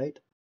spotlight.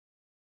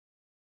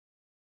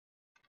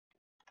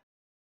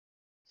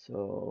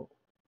 So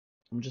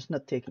I'm just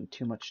not taking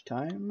too much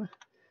time,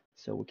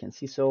 so we can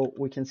see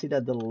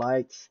that the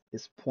lights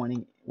is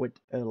pointing with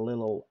a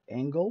little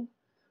angle.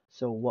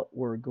 So what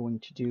we're going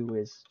to do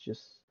is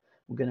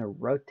we're gonna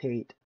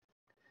rotate.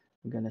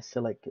 We're gonna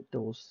select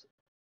those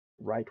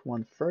right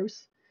one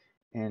first,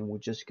 and we're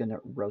just gonna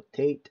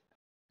rotate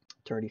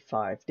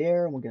 35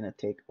 there. We're gonna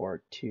take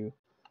our two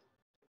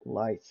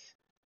lights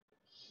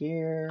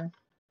here,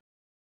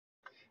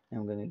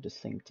 and we're gonna do the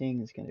same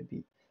thing. It's gonna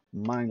be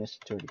minus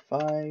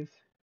 35.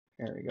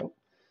 There we go.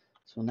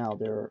 So now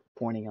they're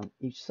pointing on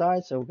each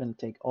side. So we're gonna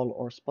take all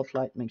our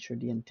spotlight, make sure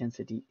the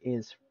intensity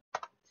is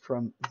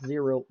from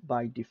 0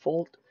 by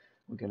default.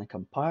 We're gonna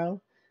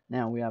compile.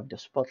 Now we have the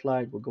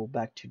spotlight. We'll go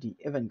back to the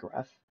event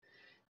graph.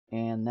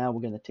 And now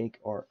we're gonna take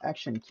our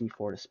action key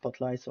for the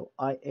spotlight. So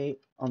IA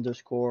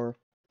underscore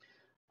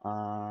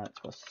it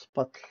was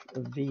spot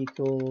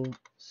vehicle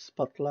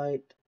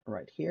spotlight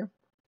right here.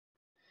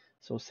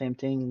 So same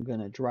thing, we're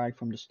gonna drag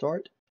from the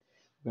start.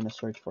 We're gonna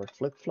search for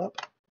flip-flop.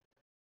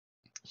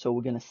 So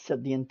we're gonna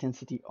set the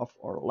intensity of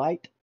our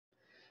light.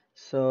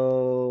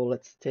 So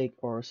let's take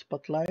our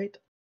spotlight.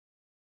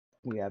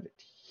 We have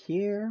it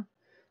here.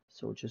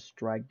 So just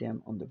drag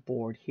them on the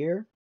board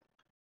here.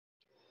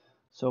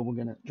 So we're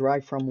gonna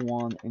drag from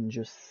 1 and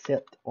just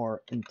set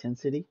our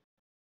intensity.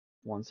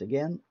 Once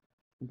again,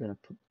 we're gonna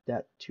put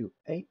that to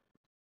 8.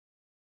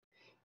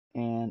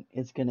 And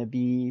it's gonna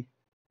be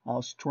how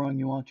strong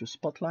you want your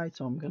spotlight.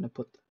 So I'm gonna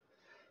put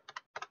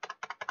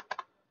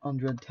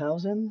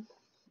 100,000,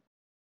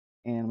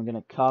 and we're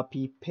gonna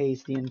copy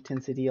paste the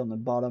intensity on the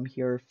bottom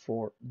here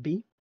for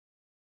B,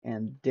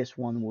 and this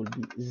one will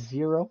be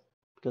 0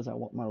 because I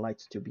want my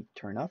lights to be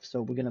turned off.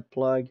 So we're gonna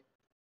plug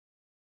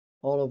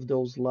all of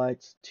those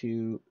lights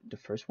to the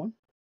first one,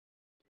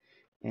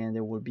 and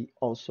there will be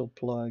also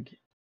plug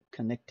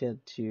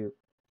connected to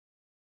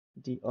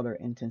the other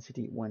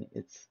intensity when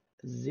it's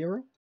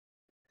 0.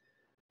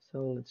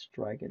 So let's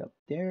drag it up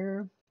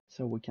there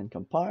so we can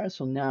compile.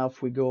 So now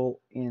if we go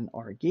in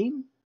our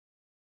game,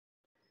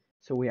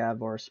 so we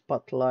have our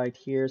spotlight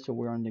here. So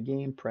we're on the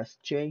game, press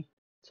J.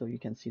 So you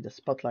can see the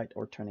spotlight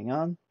are turning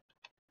on.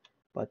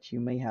 But you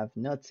may have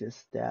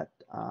noticed that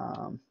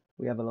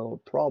we have a little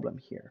problem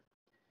here.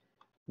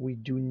 We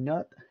do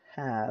not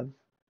have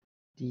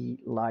the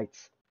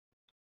lights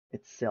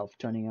itself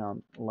turning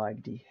on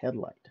like the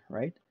headlight,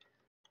 right?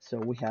 So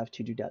we have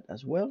to do that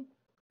as well.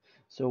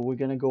 So we're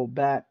gonna go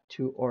back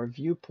to our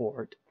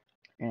viewport,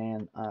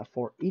 and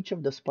for each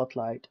of the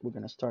spotlight, we're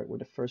gonna start with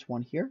the first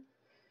one here.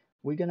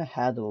 We're gonna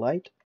add a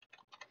light,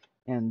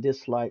 and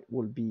this light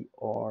will be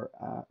our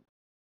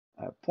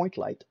point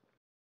light,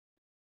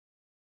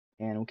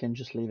 and we can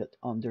just leave it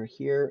under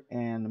here,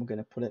 and I'm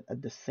gonna put it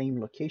at the same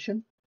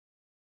location,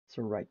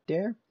 so right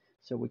there.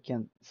 So we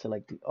can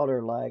select the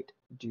other light,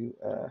 do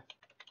a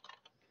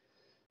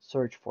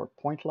search for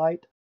point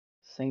light.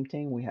 Same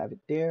thing, we have it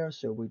there.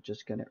 So we're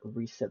just gonna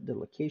reset the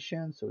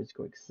location, so it's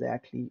go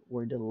exactly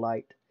where the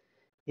light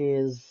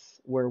is,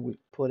 where we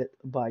put it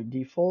by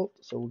default.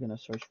 So we're gonna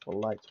search for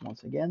lights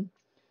once again,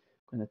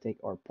 Going to take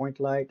our point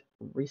light,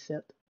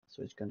 reset,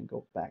 so it's going to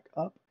go back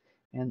up,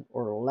 and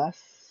our last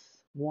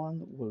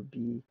one will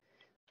be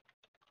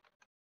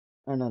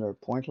another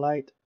point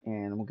light,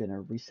 and we're going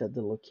to reset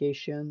the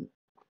location.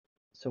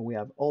 So we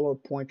have all our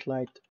point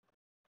light.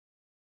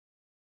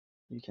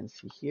 You can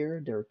see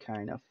here they're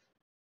kind of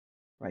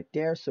right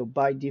there. So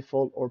by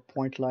default our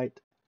point light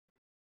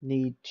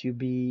need to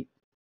be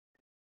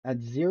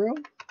at 0,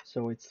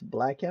 so it's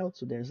blackout,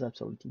 so there's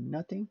absolutely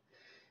nothing.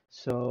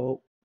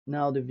 So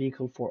now the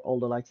vehicle for all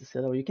the lights is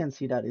set up. You can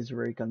see that is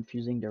very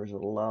confusing. There's a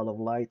lot of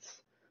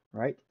lights,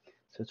 right?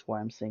 So that's why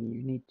I'm saying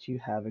you need to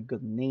have a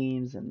good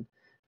names and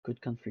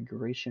good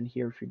configuration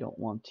here if you don't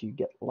want to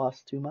get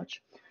lost too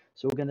much.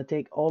 So we're gonna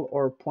take all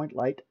our point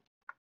light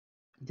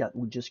that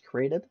we just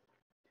created.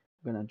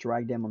 We're gonna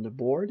drag them on the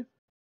board,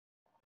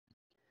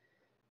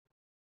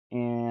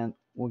 and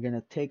we're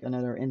gonna take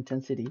another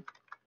intensity,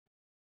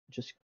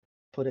 just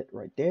put it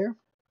right there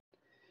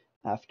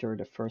after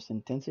the first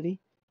intensity,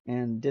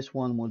 and this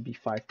one will be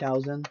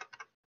 5000,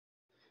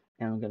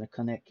 and I'm going to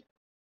connect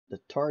the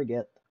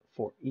target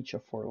for each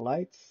of our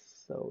lights.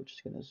 So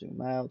just going to zoom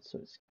out so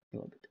it's a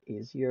little bit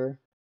easier.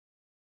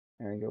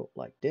 There you go,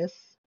 like this.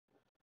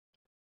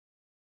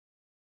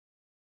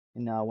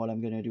 And now what I'm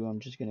going to do, I'm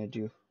just going to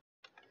do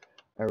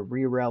a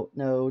reroute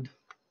node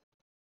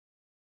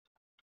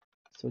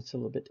so it's a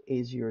little bit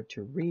easier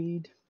to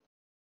read.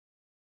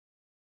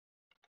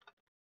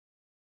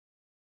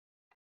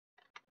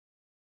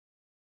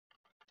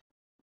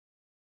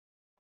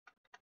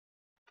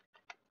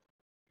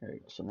 There you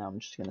go. So now I'm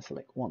just going to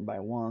select one by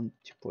one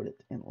to put it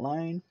in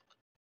line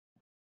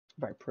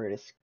by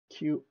press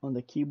Q on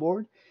the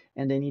keyboard,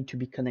 and they need to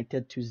be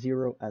connected to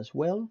 0 as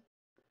well.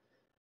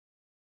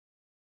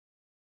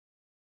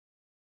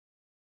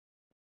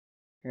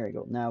 There you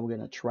go. Now we're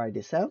going to try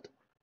this out.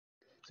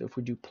 So if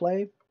we do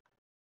play,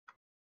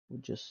 we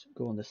just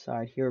go on the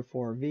side here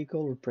for our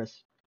vehicle, we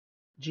press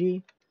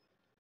G.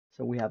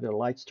 So we have the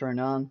lights turn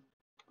on,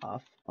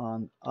 off,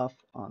 on, off,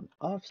 on,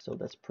 off. So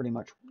that's pretty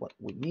much what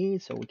we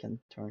need. So we can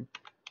turn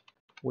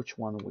which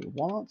one we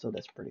want. So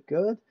that's pretty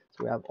good.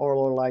 So we have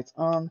all our lights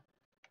on.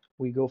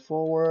 We go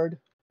forward,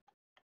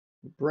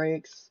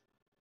 brakes,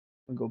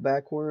 we go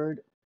backward.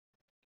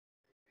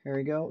 Here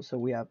we go. So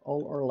we have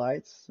all our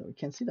lights. So we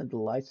can see that the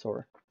lights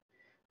are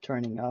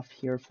turning off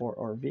here for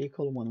our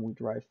vehicle when we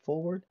drive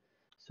forward.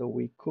 So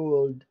we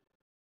could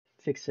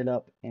fix it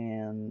up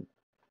and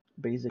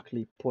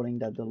basically putting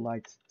that the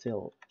lights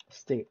still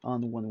stay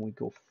on when we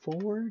go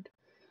forward.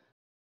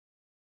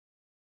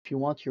 If you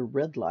want your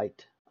red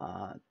light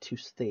to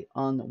stay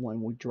on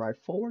when we drive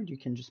forward, you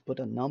can just put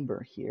a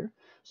number here.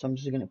 So I'm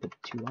just going to put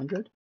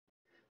 200.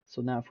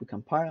 So now if we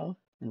compile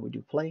and we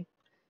do play,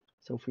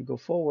 so if we go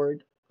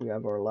forward, we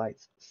have our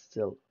lights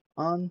still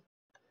on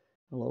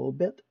a little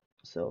bit,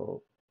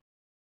 so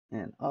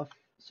and off,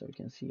 so you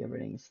can see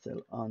everything is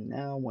still on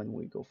now when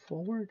we go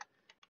forward.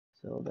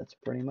 So that's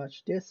pretty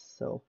much this.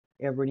 So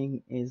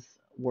everything is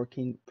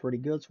working pretty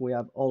good. So we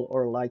have all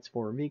our lights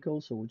for our vehicle.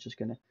 So we're just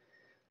gonna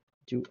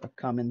do a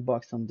comment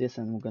box on this,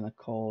 and we're gonna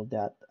call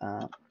that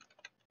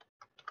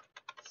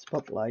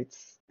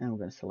spotlights, and we're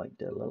gonna select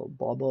the little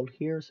bubble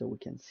here so we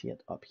can see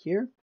it up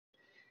here.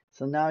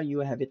 So now you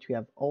have it. You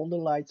have all the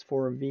lights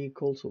for a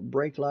vehicle, so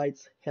brake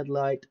lights,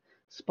 headlight,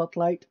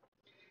 spotlight,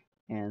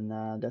 and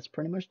that's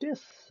pretty much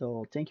this.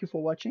 So thank you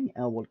for watching.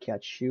 I will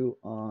catch you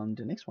on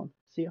the next one.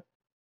 See ya.